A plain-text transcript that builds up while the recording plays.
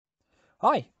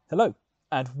Hi, hello,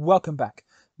 and welcome back.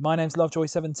 My name's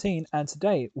Lovejoy17, and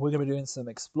today we're going to be doing some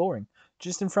exploring.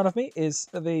 Just in front of me is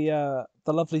the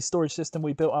lovely storage system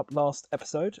we built up last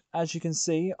episode. As you can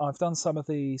see, I've done some of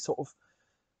the sort of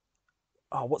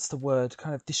what's the word?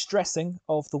 Kind of distressing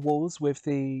of the walls with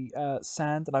the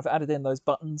sand, and I've added in those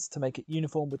buttons to make it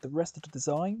uniform with the rest of the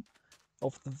design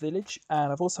of the village.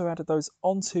 And I've also added those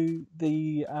onto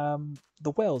the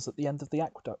wells at the end of the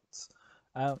aqueducts.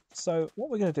 So what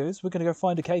we're going to do is we're going to go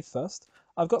find a cave first.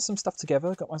 I've got some stuff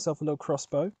together. Got myself a little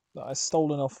crossbow that I've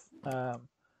stolen off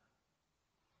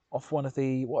one of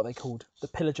the, what are they called? The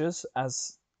pillagers.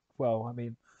 As well, I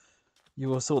mean,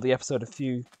 you all saw the episode a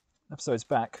few episodes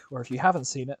back, or if you haven't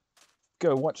seen it,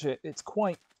 go watch it. It's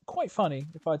quite funny,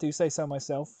 if I do say so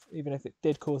myself, even if it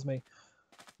did cause me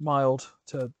mild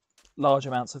to large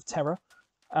amounts of terror.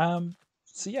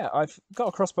 So yeah, I've got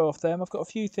a crossbow off them. I've got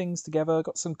a few things together. I've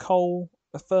got some coal,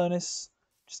 a furnace,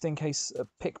 just in case a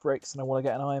pick breaks and I want to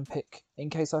get an iron pick, in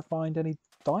case I find any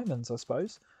diamonds, I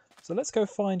suppose. So let's go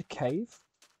find a cave.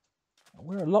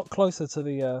 We're a lot closer to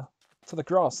the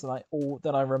grass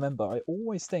than I remember. I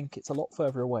always think it's a lot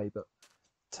further away, but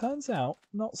turns out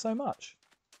not so much.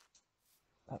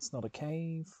 That's not a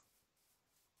cave.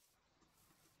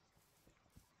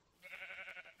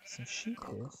 Some sheep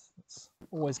here. That's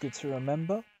always good to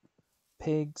remember.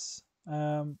 Pigs.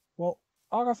 Well,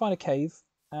 I'll go find a cave,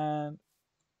 and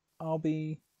I'll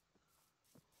be...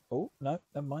 Oh, no,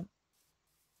 never mind.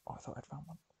 Oh, I thought I'd found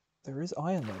one. There is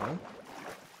iron there, though.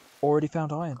 Already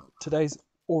found iron. Today's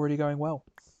already going well.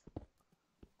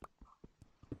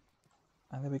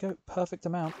 And there we go. Perfect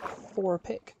amount for a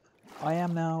pick. I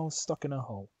am now stuck in a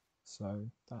hole. So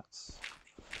that's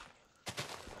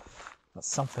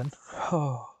something.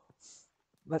 Oh,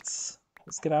 let's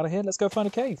get out of here. Let's go find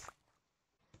a cave.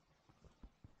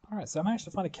 Alright, so I managed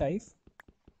to find a cave.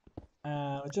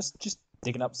 Just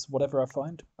digging up whatever I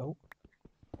find. Oh.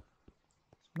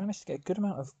 Managed to get a good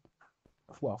amount of,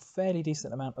 well, fairly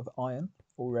decent amount of iron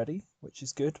already, which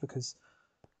is good because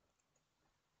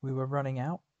we were running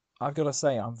out. I've got to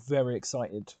say, I'm very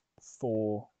excited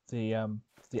for the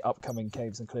upcoming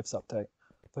Caves and Cliffs update.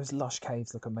 Those lush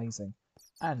caves look amazing,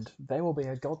 and they will be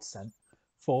a godsend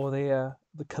for the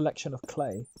collection of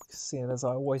clay. Seeing as I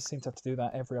always seem to have to do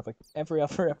that every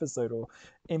other episode, or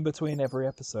in between every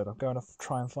episode, I'm going to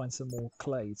try and find some more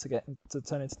clay to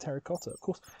turn into terracotta. Of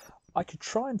course, I could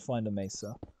try and find a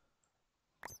mesa,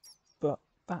 but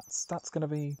that's going to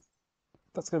be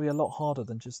a lot harder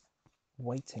than just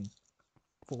waiting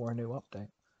for a new update.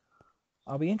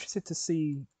 I'll be interested to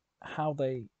see how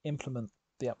they implement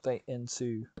the update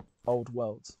into old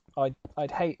worlds.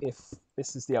 I'd hate if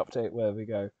this is the update where we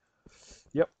go,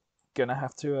 yep, gonna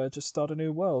have to just start a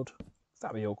new world.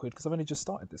 That'd be awkward because I've only just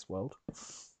started this world,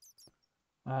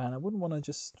 and I wouldn't want to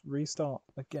just restart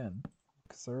again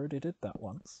because I already did that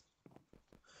once.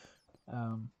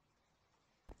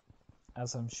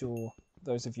 As I'm sure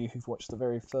those of you who've watched the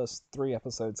very first 3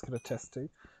 episodes can attest to.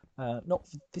 Not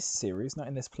for this series, not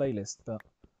in this playlist, but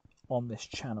on this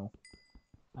channel.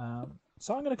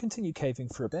 So I'm going to continue caving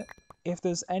for a bit. If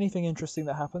there's anything interesting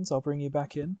that happens, I'll bring you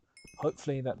back in.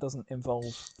 Hopefully that doesn't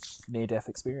involve near-death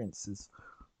experiences.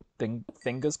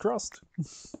 Fingers crossed.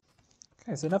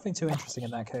 Okay, so nothing too interesting in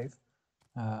that cave.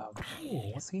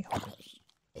 Ooh, what's he holding?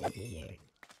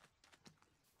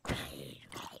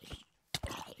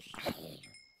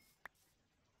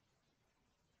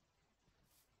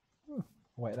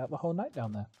 Waited out the whole night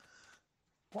down there.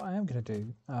 What I am going to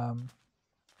do, I'm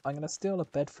going to steal a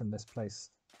bed from this place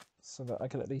so that I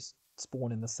can at least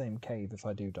spawn in the same cave if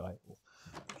I do die.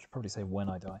 I should probably say when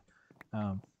I die.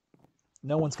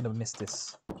 No one's going to miss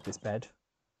this bed.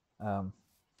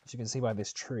 As you can see by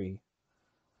this tree,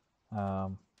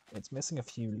 it's missing a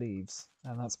few leaves,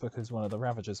 and that's because one of the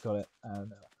Ravagers got it,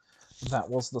 and that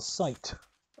was the site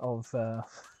of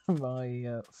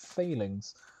my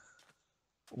failings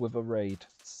with a raid.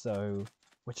 So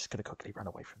we're just going to quickly run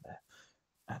away from there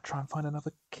and try and find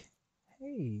another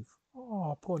cave.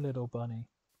 Oh, poor little bunny.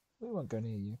 We won't go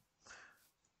near you.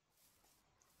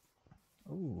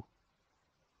 Ooh.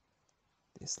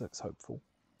 This looks hopeful.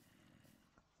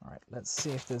 Alright, let's see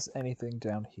if there's anything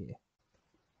down here.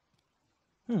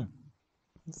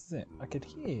 This is it. I could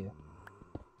hear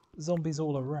zombies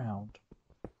all around.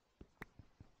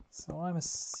 So I'm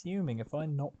assuming if I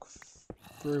knock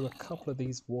through a couple of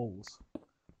these walls,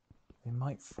 we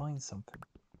might find something.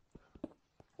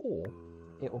 Or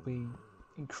it will be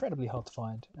incredibly hard to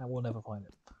find and we'll never find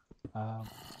it.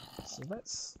 So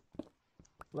let's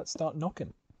start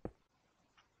knocking.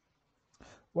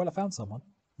 Well, I found someone.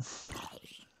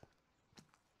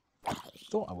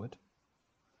 Thought I would.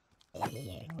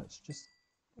 Now let's just...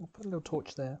 We'll put a little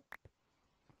torch there.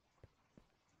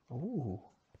 Ooh,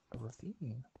 a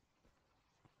ravine.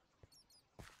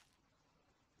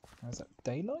 Is that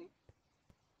daylight?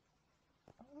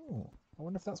 Oh, I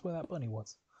wonder if that's where that bunny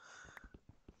was.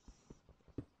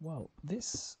 Well,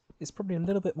 this is probably a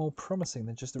little bit more promising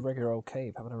than just a regular old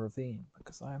cave having a ravine,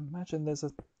 because I imagine there's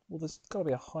got to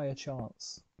be a higher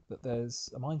chance that there's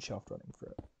a mine shaft running through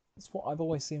it. That's what I've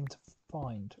always seemed to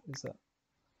find, is that,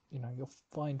 you know, you'll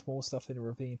find more stuff in a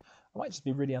ravine. I might just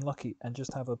be really unlucky and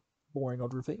just have a boring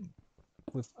odd ravine.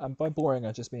 And by boring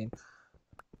I just mean,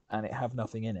 and it have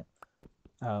nothing in it.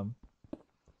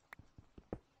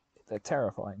 They're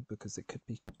terrifying because it could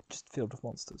be just filled with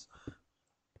monsters.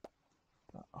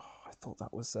 Oh, I thought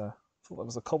that was a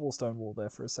cobblestone wall there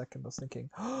for a second. I was thinking,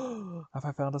 oh, have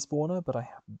I found a spawner? But I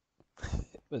haven't.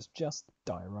 It was just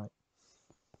diorite.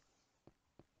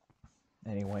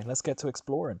 Anyway, let's get to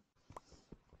exploring.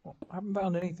 Well, I haven't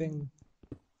found anything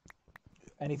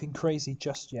crazy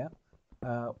just yet.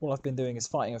 All I've been doing is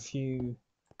fighting a few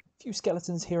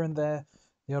skeletons here and there.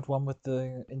 The odd one with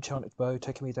the enchanted bow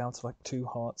taking me down to like 2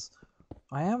 hearts.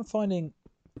 I am finding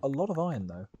a lot of iron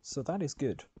though, so that is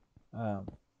good. Because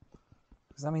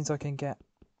that means I can get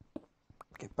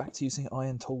back to using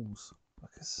iron tools.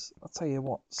 Because I'll tell you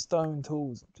what, stone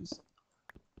tools just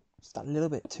a little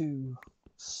bit too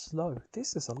slow.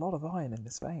 This is a lot of iron in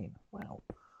this vein. Wow.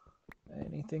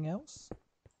 Anything else?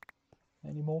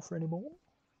 Any more for any more?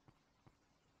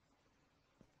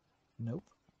 Nope.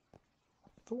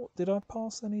 Did I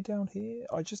pass any down here?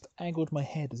 I just angled my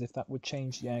head as if that would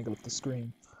change the angle of the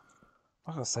screen.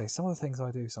 I gotta say, some of the things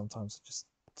I do sometimes are just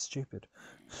stupid.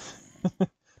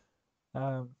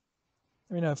 Let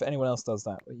me know if anyone else does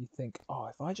that, where you think, oh,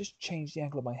 if I just change the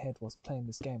angle of my head whilst playing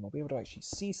this game, I'll be able to actually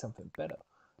see something better.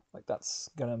 Like, that's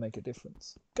gonna make a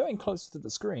difference. Going closer to the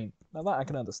screen, now that I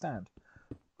can understand.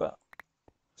 But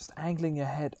just angling your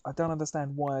head, I don't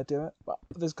understand why I do it, but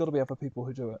there's got to be other people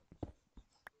who do it.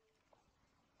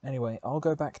 Anyway, I'll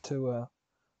go back to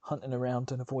hunting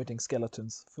around and avoiding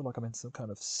skeletons. I feel like I'm in some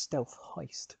kind of stealth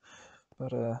heist.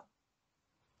 But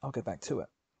I'll get back to it.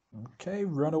 Okay,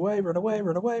 run away, run away,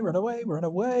 run away, run away, run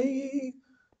away!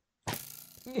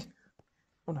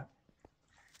 Oh no.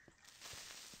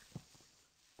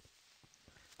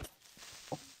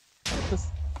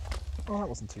 Oh, that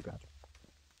wasn't too bad.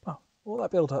 Oh, all that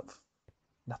build up.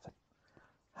 Nothing.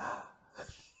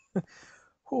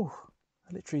 Whew.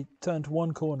 I literally turned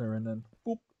one corner and then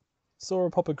boop, saw a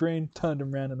pop of green, turned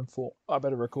and ran and then thought, I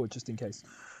better record just in case.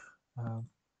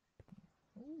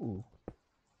 Ooh.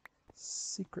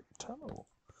 Secret tunnel.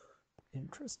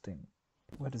 Interesting.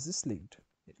 Where does this lead?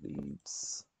 It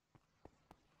leads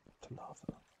to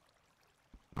lava.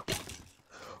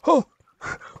 Oh!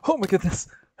 Oh my goodness!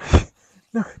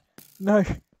 No! No!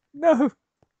 No!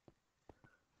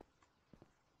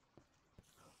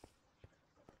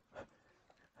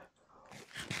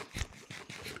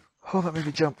 Oh, that made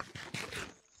me jump.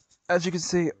 As you can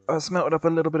see, I smelted up a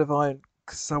little bit of iron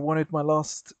because I wanted my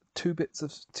last 2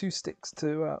 sticks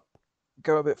to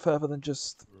go a bit further than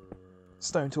just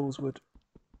stone tools would.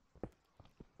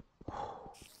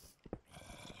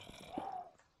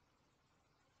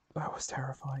 That was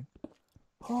terrifying.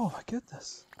 Oh my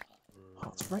goodness. Oh,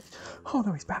 it's right. Oh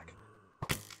no, he's back.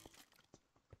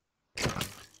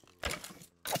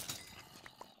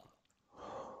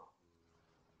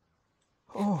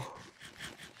 Oh.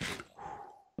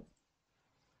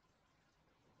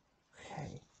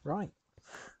 Okay, right.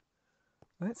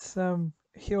 Let's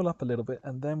heal up a little bit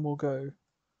and then we'll go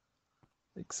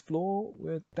explore.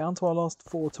 We're down to our last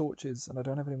 4 torches and I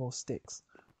don't have any more sticks.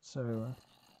 So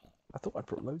I thought I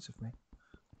brought loads with me.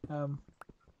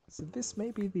 So this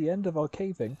may be the end of our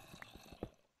caving.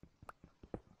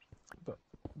 But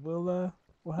we'll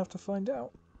have to find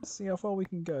out. See how far we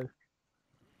can go.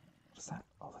 What's that?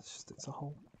 Oh, it's a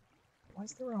hole. Why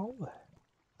is there a hole there?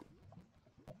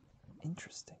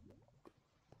 Interesting.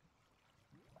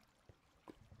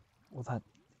 Well,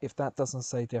 if that doesn't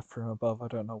say death from above, I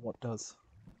don't know what does.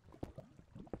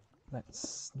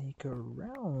 Let's sneak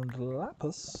around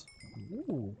Lapis.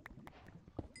 Ooh.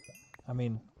 I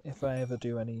mean, if I ever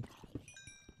do any...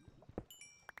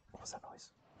 What was that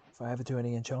noise? If I ever do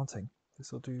any enchanting,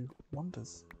 this will do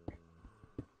wonders.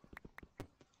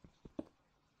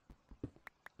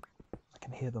 I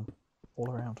can hear them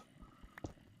all around.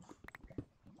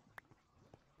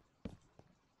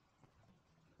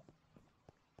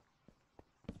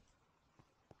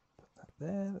 Put that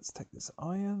there. Let's take this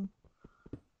iron.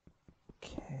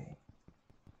 Okay.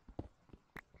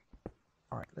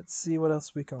 Alright, let's see what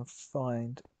else we can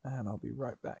find, and I'll be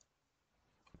right back.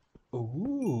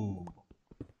 Ooh!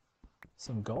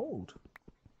 some gold.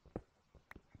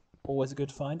 Always a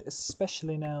good find,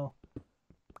 especially now,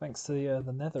 thanks to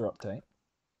the Nether update.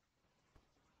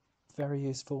 Very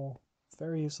useful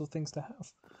things to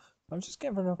have. I'm just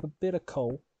gathering up a bit of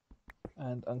coal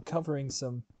and uncovering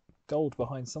some gold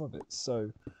behind some of it,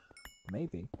 so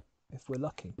maybe, if we're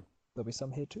lucky, there'll be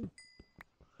some here too.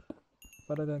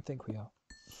 But I don't think we are.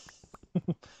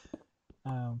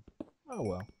 Oh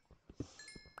well.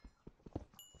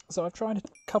 So I've tried a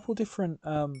couple different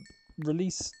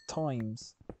release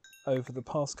times over the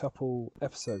past couple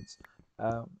episodes.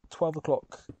 12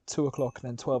 o'clock, 2 o'clock, and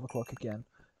then 12 o'clock again.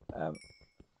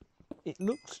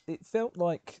 It felt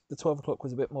like the 12 o'clock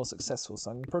was a bit more successful,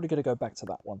 so I'm probably going to go back to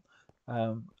that one.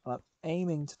 I'm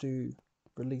aiming to do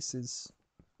releases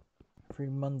every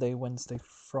Monday, Wednesday,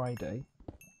 Friday.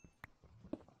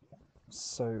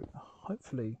 So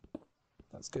hopefully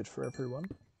that's good for everyone.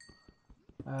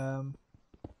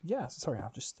 Yeah, sorry,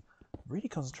 I'm just really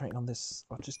concentrating on this.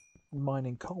 I'm just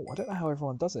mining coal. I don't know how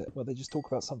everyone does it, where they just talk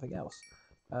about something else.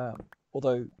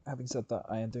 Although, having said that,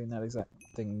 I am doing that exact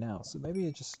thing now. So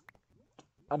maybe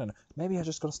I don't know. Maybe I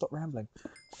just got to stop rambling.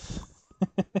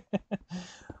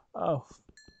 Oh,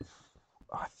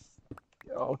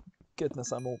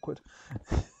 goodness, I'm awkward.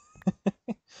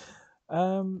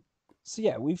 So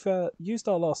yeah, we've used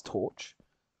our last torch.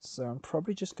 So I'm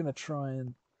probably just going to try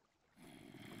and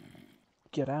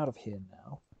get out of here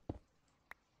now.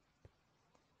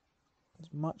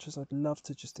 As much as I'd love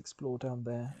to just explore down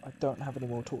there, I don't have any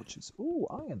more torches. Ooh,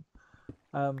 iron.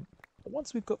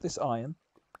 Once we've got this iron...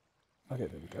 Okay,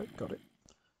 there we go, got it.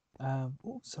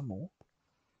 Oh, some more.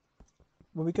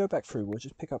 When we go back through, we'll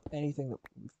just pick up anything that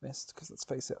we've missed, because let's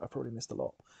face it, I probably missed a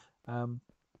lot. And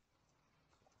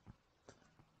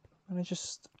I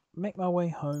just make my way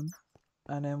home,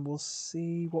 and then we'll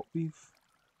see what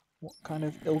kind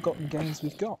of ill-gotten gains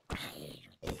we've got.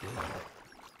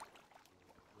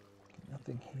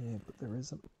 Nothing here, but there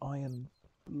is an iron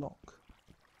block.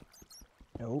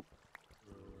 Nope.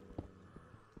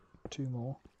 2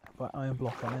 more. By iron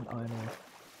block, I meant iron ore.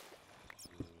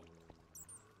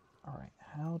 Alright,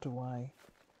 how do I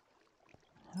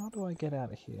get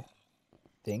out of here?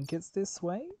 Think it's this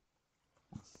way?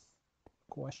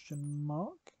 Question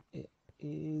mark. It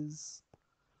is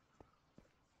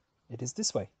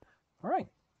this way. Alright,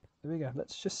 there we go.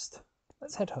 Let's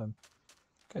head home.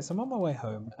 Okay, so I'm on my way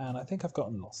home, and I think I've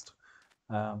gotten lost.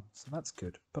 So that's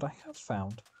good. But I have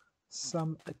found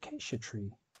some acacia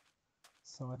tree.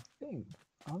 So I think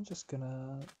I'm just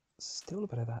gonna steal a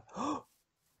bit of that.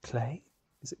 Clay?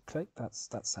 Is it clay? That's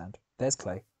sand. There's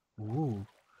clay. Ooh.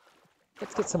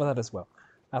 Let's get some of that as well.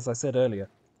 As I said earlier,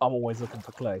 I'm always looking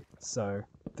for clay, so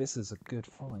this is a good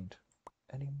find.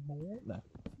 Any more? No.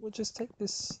 We'll just take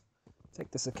this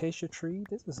acacia tree.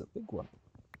 This is a big one.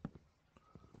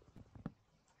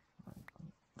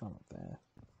 Come up there.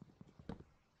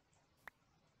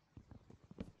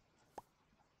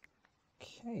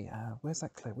 Okay, where's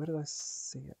that clay? Where did I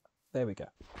see it? There we go.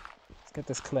 Let's get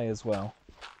this clay as well.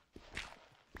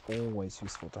 Always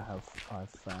useful to have, I've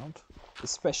found.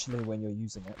 Especially when you're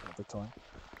using it at the time.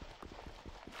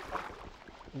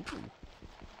 Ooh.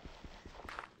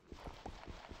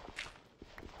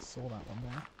 Saw that one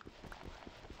there.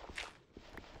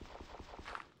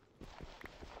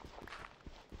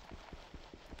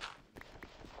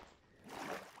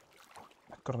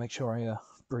 I've got to make sure I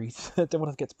breathe. I don't want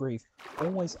to forget to breathe.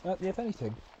 Always, if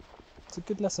anything, it's a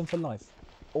good lesson for life.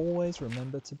 Always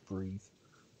remember to breathe.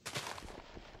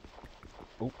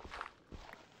 Oh.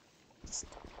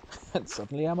 And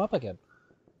suddenly I'm up again.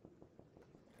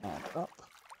 And up.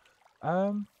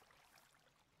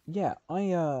 Yeah,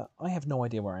 I have no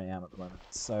idea where I am at the moment,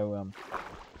 so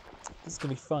this is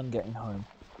gonna be fun getting home.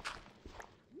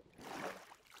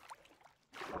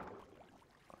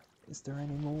 Is there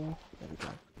any more? There we go.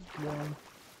 There's one.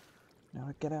 Now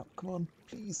I get out. Come on,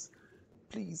 please,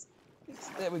 please, please.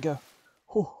 There we go.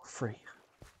 Oh, free.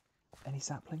 Any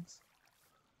saplings?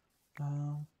 2.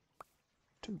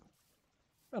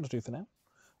 That'll do for now.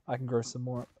 I can grow some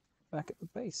more back at the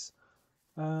base.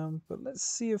 But let's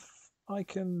see if I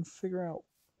can figure out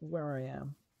where I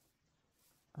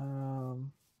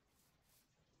am.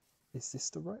 Is this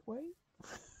the right way?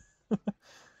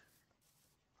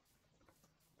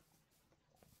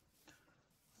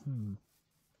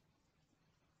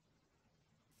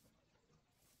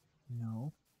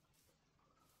 No.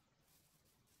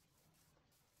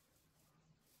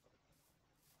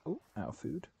 Oh, out of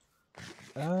food.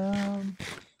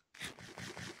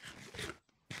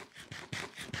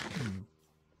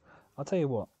 I'll tell you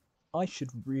what, I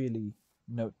should really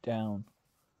note down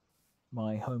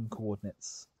my home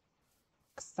coordinates,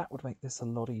 because that would make this a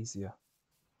lot easier.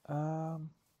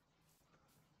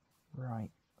 Right.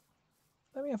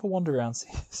 Let me have a wander around,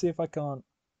 see if I can't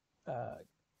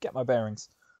get my bearings.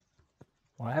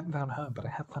 Well, I haven't found home, but I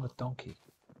have found a donkey.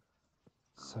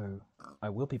 So I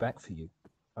will be back for you.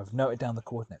 I've noted down the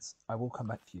coordinates. I will come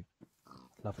back for you.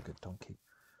 Love a good donkey.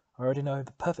 I already know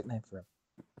the perfect name for him.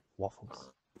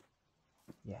 Waffles.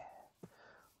 Yeah.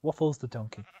 Waffles the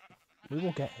donkey. We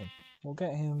will get him. We'll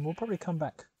get him. We'll probably come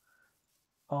back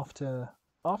after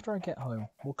I get home.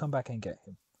 We'll come back and get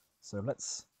him. So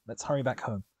let's hurry back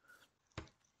home.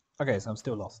 Okay, so I'm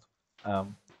still lost.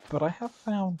 But I have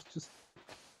found just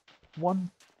one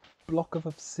block of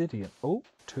obsidian. Oh,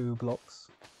 2 blocks.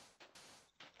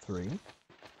 3.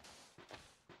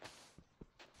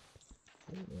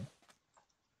 4.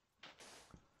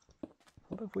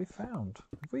 What have we found?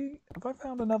 Have I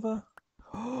found another?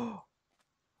 Oh,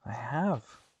 I have.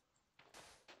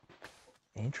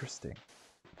 Interesting.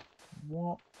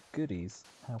 What goodies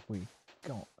have we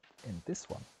got in this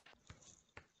one?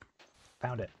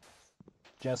 Found it.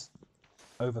 Just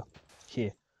over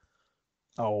here.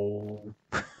 Oh,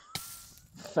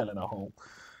 fell in a hole.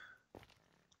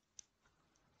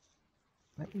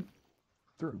 Let me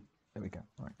through. There we go.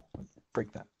 All right,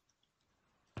 break that.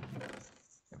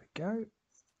 There we go.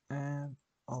 And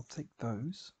I'll take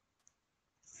those.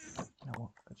 You know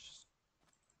what? Let's just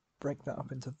break that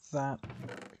up into that.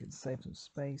 We can save some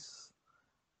space.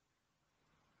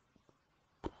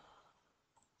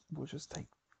 We'll just take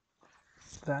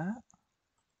that.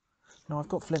 No, I've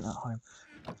got flint at home.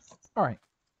 All right.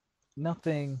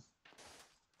 Nothing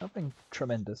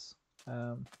tremendous.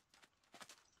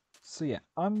 So yeah,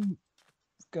 I'm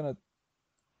gonna.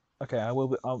 Okay, I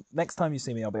will. Next time you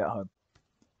see me, I'll be at home.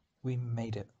 We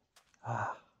made it.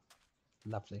 Ah,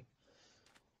 lovely.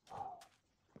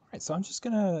 Right, so I'm just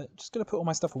gonna put all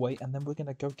my stuff away, and then we're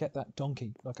gonna go get that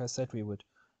donkey, like I said we would.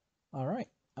 All right.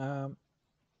 I'll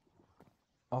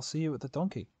see you at the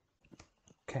donkey.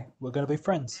 Okay, we're gonna be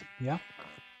friends. Yeah.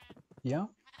 Yeah.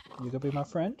 You gonna be my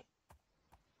friend?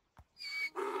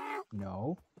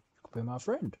 No. You gonna be my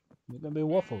friend. You're gonna be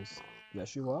Waffles.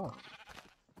 Yes, you are.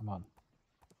 Come on.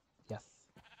 Yes.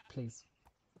 Please.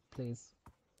 Please.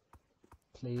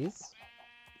 Please.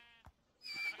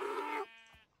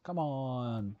 Come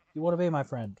on. You want to be my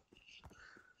friend?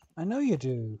 I know you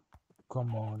do.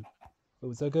 Come on.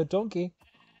 Who's a good donkey?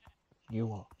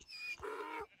 You are.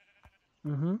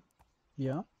 Mm-hmm.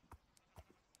 Yeah.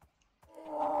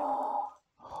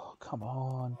 Oh, come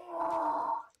on.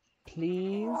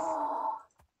 Please.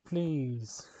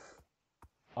 Please.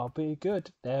 I'll be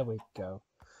good. There we go.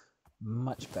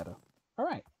 Much better. All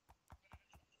right.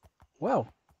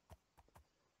 Well,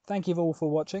 thank you all for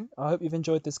watching. I hope you've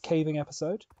enjoyed this caving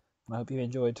episode. I hope you've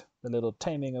enjoyed the little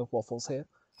taming of Waffles here.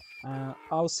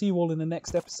 I'll see you all in the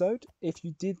next episode. If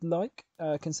you did like,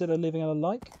 consider leaving a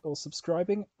like or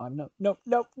subscribing. I'm no.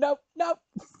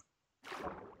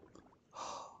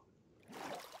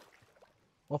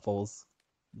 Waffles,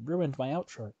 ruined my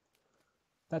outro.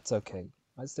 That's okay.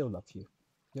 I still love you.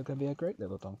 You're going to be a great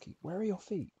little donkey. Where are your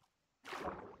feet?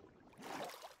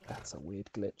 That's a weird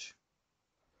glitch.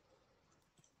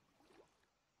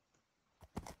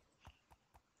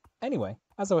 Anyway,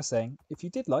 as I was saying, if you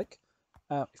did like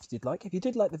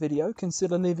the video,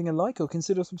 consider leaving a like or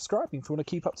consider subscribing if you want to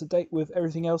keep up to date with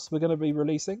everything else we're going to be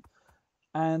releasing.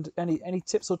 And any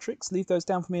tips or tricks, leave those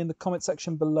down for me in the comment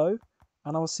section below.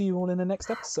 And I will see you all in the next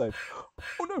episode.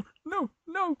 Oh no,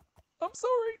 I'm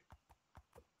sorry.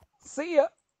 See ya.